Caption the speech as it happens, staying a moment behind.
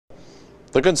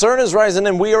The concern is rising,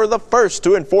 and we are the first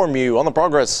to inform you on the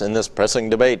progress in this pressing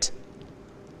debate.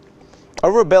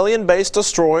 A rebellion base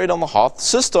destroyed on the Hoth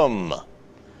system.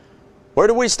 Where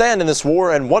do we stand in this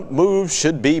war, and what moves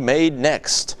should be made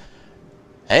next?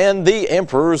 And the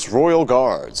Emperor's Royal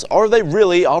Guards. Are they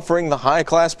really offering the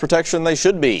high-class protection they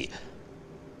should be?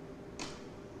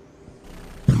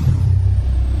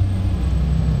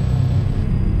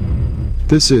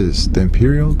 This is the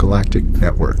Imperial Galactic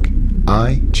Network,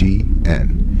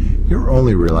 IGN, your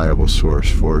only reliable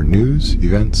source for news,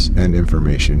 events, and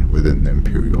information within the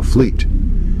Imperial Fleet.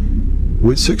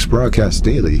 With 6 broadcasts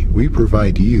daily, we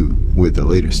provide you with the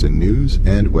latest in news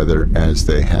and weather as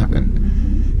they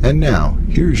happen. And now,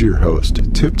 here's your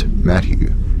host, Tipped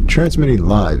Matthew, transmitting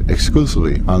live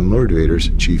exclusively on Lord Vader's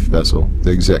chief vessel,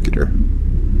 the Executor.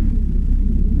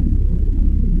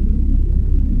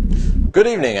 Good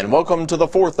evening and welcome to the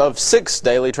 4th of 6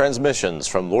 daily transmissions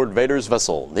from Lord Vader's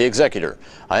vessel, the Executor.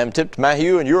 I am Tipped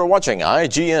Matthew and you are watching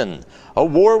IGN. A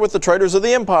war with the traitors of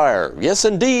the Empire. Yes,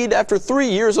 indeed, after 3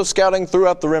 years of scouting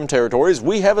throughout the Rim territories,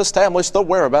 we have established the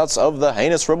whereabouts of the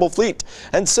heinous rebel fleet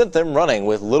and sent them running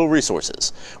with little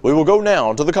resources. We will go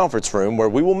now to the conference room where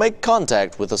we will make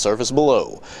contact with the surface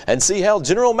below and see how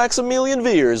General Maximilian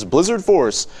Veer's Blizzard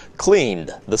Force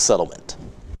cleaned the settlement.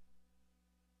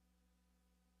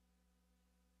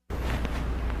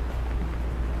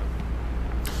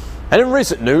 And in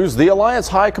recent news, the Alliance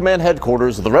High Command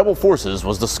headquarters of the Rebel forces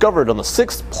was discovered on the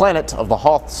 6th planet of the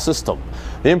Hoth system.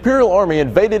 The Imperial Army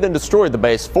invaded and destroyed the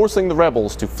base, forcing the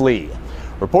rebels to flee.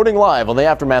 Reporting live on the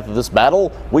aftermath of this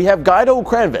battle, we have Guido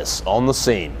Cranvis on the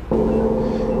scene.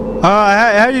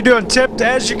 How you doing, Tipped?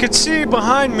 As you can see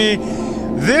behind me,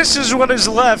 this is what is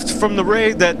left from the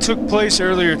raid that took place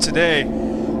earlier today.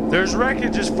 There's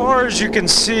wreckage as far as you can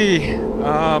see.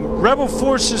 Rebel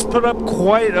forces put up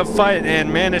quite a fight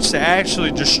and managed to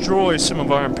actually destroy some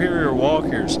of our Imperial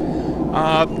walkers.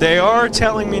 They are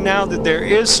telling me now that there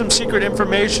is some secret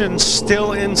information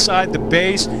still inside the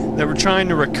base that we're trying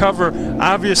to recover.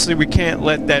 Obviously, we can't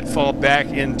let that fall back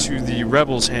into the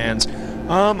rebels' hands.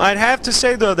 I'd have to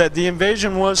say, though, that the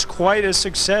invasion was quite a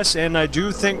success, and I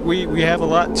do think we have a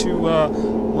lot to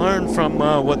learn from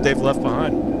what they've left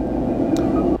behind.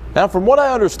 Now, from what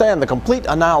I understand, the complete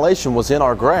annihilation was in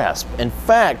our grasp. In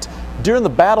fact, during the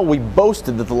battle, we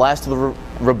boasted that the last of the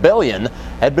rebellion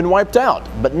had been wiped out.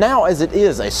 But now, as it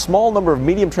is, a small number of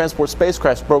medium transport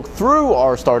spacecrafts broke through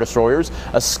our Star Destroyers,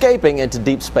 escaping into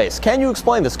deep space. Can you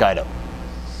explain this, Guido?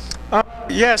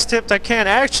 Yes, Tipped, I can.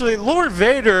 Actually, Lord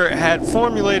Vader had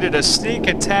formulated a sneak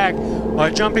attack by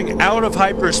jumping out of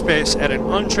hyperspace at an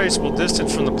untraceable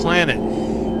distance from the planet.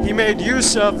 He made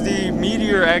use of the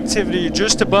meteor activity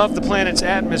just above the planet's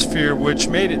atmosphere, which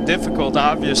made it difficult,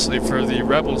 obviously, for the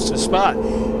rebels to spot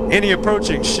any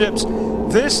approaching ships.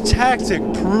 This tactic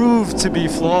proved to be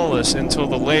flawless until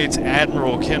the late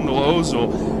Admiral Kendall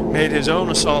Ozzel made his own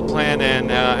assault plan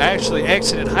and actually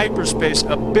exited hyperspace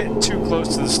a bit too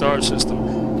close to the star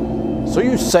system. So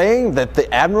you're saying that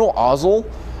the Admiral Ozzel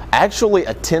actually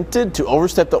attempted to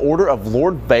overstep the order of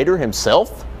Lord Vader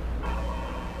himself?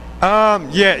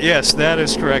 Yes, that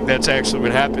is correct. That's actually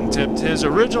what happened, Tipped. His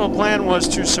original plan was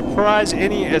to surprise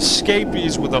any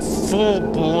escapees with a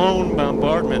full-blown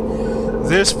bombardment.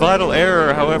 This vital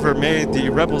error, however, made the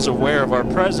rebels aware of our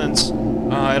presence.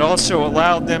 It also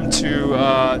allowed them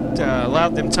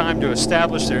time to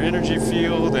establish their energy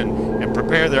field and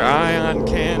prepare their ion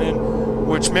cannon,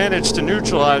 which managed to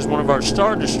neutralize one of our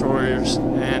Star Destroyers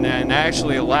and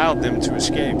actually allowed them to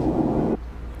escape.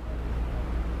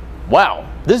 Wow.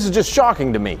 This is just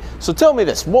shocking to me. So tell me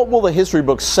this, what will the history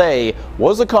books say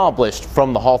was accomplished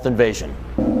from the Hoth invasion?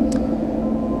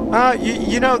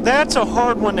 You know, that's a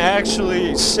hard one to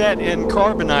actually set in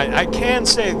carbonite. I can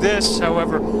say this,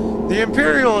 however, the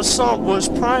Imperial assault was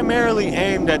primarily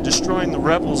aimed at destroying the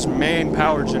rebels' main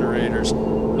power generators.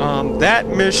 That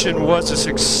mission was a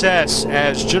success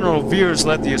as General Veers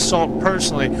led the assault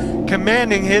personally,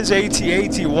 commanding his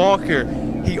AT-AT Walker.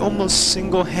 He almost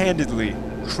single-handedly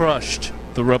crushed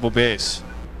the rebel base.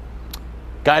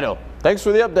 Guido, thanks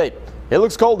for the update. It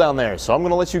looks cold down there, so I'm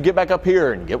going to let you get back up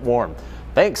here and get warm.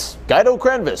 Thanks. Guido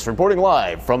Cranvis reporting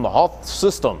live from the Hoth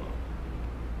system.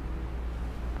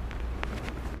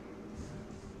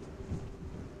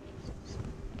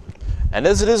 And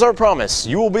as it is our promise,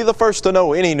 you will be the first to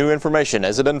know any new information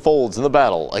as it unfolds in the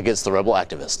battle against the rebel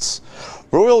activists.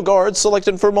 Royal Guards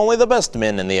selected from only the best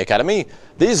men in the Academy.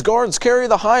 These guards carry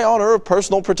the high honor of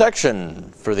personal protection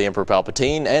for the Emperor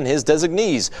Palpatine and his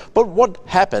designees. But what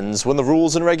happens when the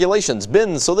rules and regulations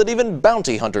bend so that even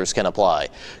bounty hunters can apply?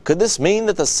 Could this mean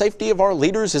that the safety of our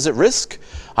leaders is at risk?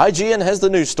 IGN has the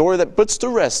news story that puts to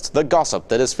rest the gossip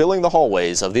that is filling the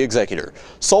hallways of the Executor.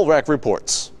 Solrak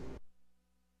reports.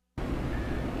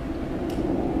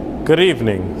 Good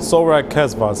evening, Solrak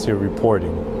Kesvas here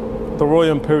reporting. The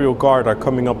Royal Imperial Guard are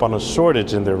coming up on a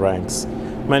shortage in their ranks.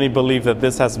 Many believe that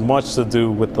this has much to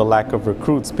do with the lack of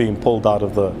recruits being pulled out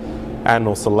of the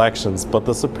annual selections, but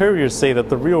the superiors say that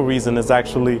the real reason is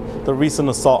actually the recent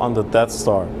assault on the Death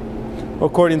Star.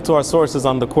 According to our sources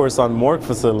on the Coruscant morgue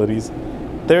facilities,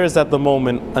 there is at the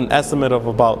moment an estimate of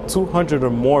about 200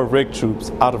 or more Rig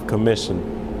troops out of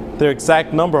commission. Their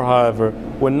exact number, however,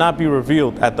 would not be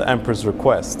revealed at the Emperor's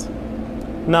request.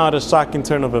 Now, at a shocking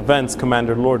turn of events,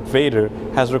 Commander Lord Vader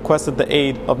has requested the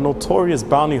aid of notorious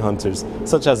bounty hunters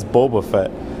such as Boba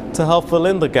Fett to help fill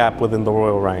in the gap within the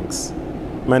royal ranks.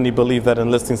 Many believe that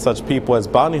enlisting such people as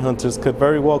bounty hunters could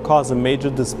very well cause a major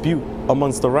dispute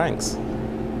amongst the ranks.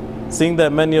 Seeing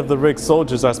that many of the Rig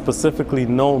soldiers are specifically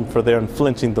known for their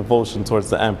unflinching devotion towards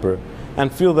the Emperor,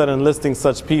 and feel that enlisting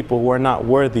such people who are not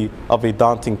worthy of a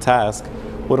daunting task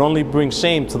would only bring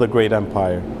shame to the great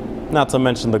empire, not to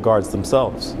mention the guards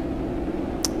themselves.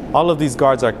 All of these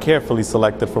guards are carefully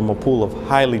selected from a pool of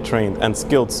highly trained and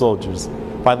skilled soldiers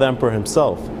by the Emperor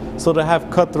himself, so to have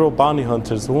cutthroat bounty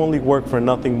hunters who only work for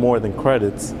nothing more than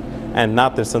credits and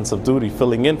not their sense of duty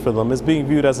filling in for them is being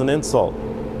viewed as an insult.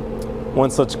 One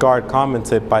such guard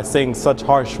commented by saying such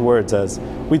harsh words as,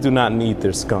 "We do not need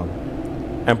their scum."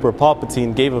 Emperor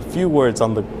Palpatine gave a few words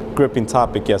on the gripping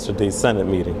topic yesterday's Senate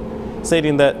meeting,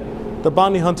 stating that the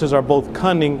bounty hunters are both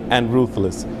cunning and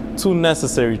ruthless, two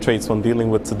necessary traits when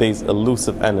dealing with today's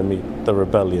elusive enemy, the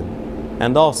rebellion.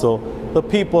 And also, the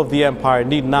people of the Empire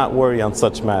need not worry on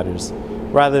such matters,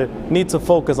 rather need to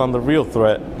focus on the real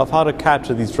threat of how to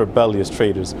capture these rebellious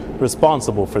traitors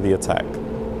responsible for the attack.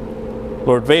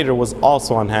 Lord Vader was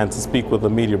also on hand to speak with the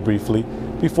media briefly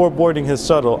before boarding his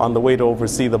shuttle on the way to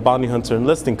oversee the bounty hunter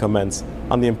enlisting commence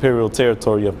on the Imperial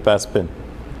territory of Bespin.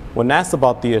 When asked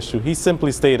about the issue, he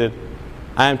simply stated,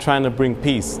 "I am trying to bring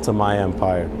peace to my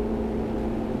empire."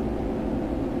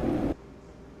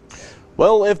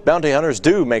 Well, if bounty hunters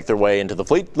do make their way into the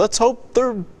fleet, let's hope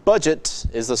their budget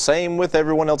is the same with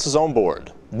everyone else's on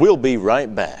board. We'll be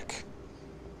right back.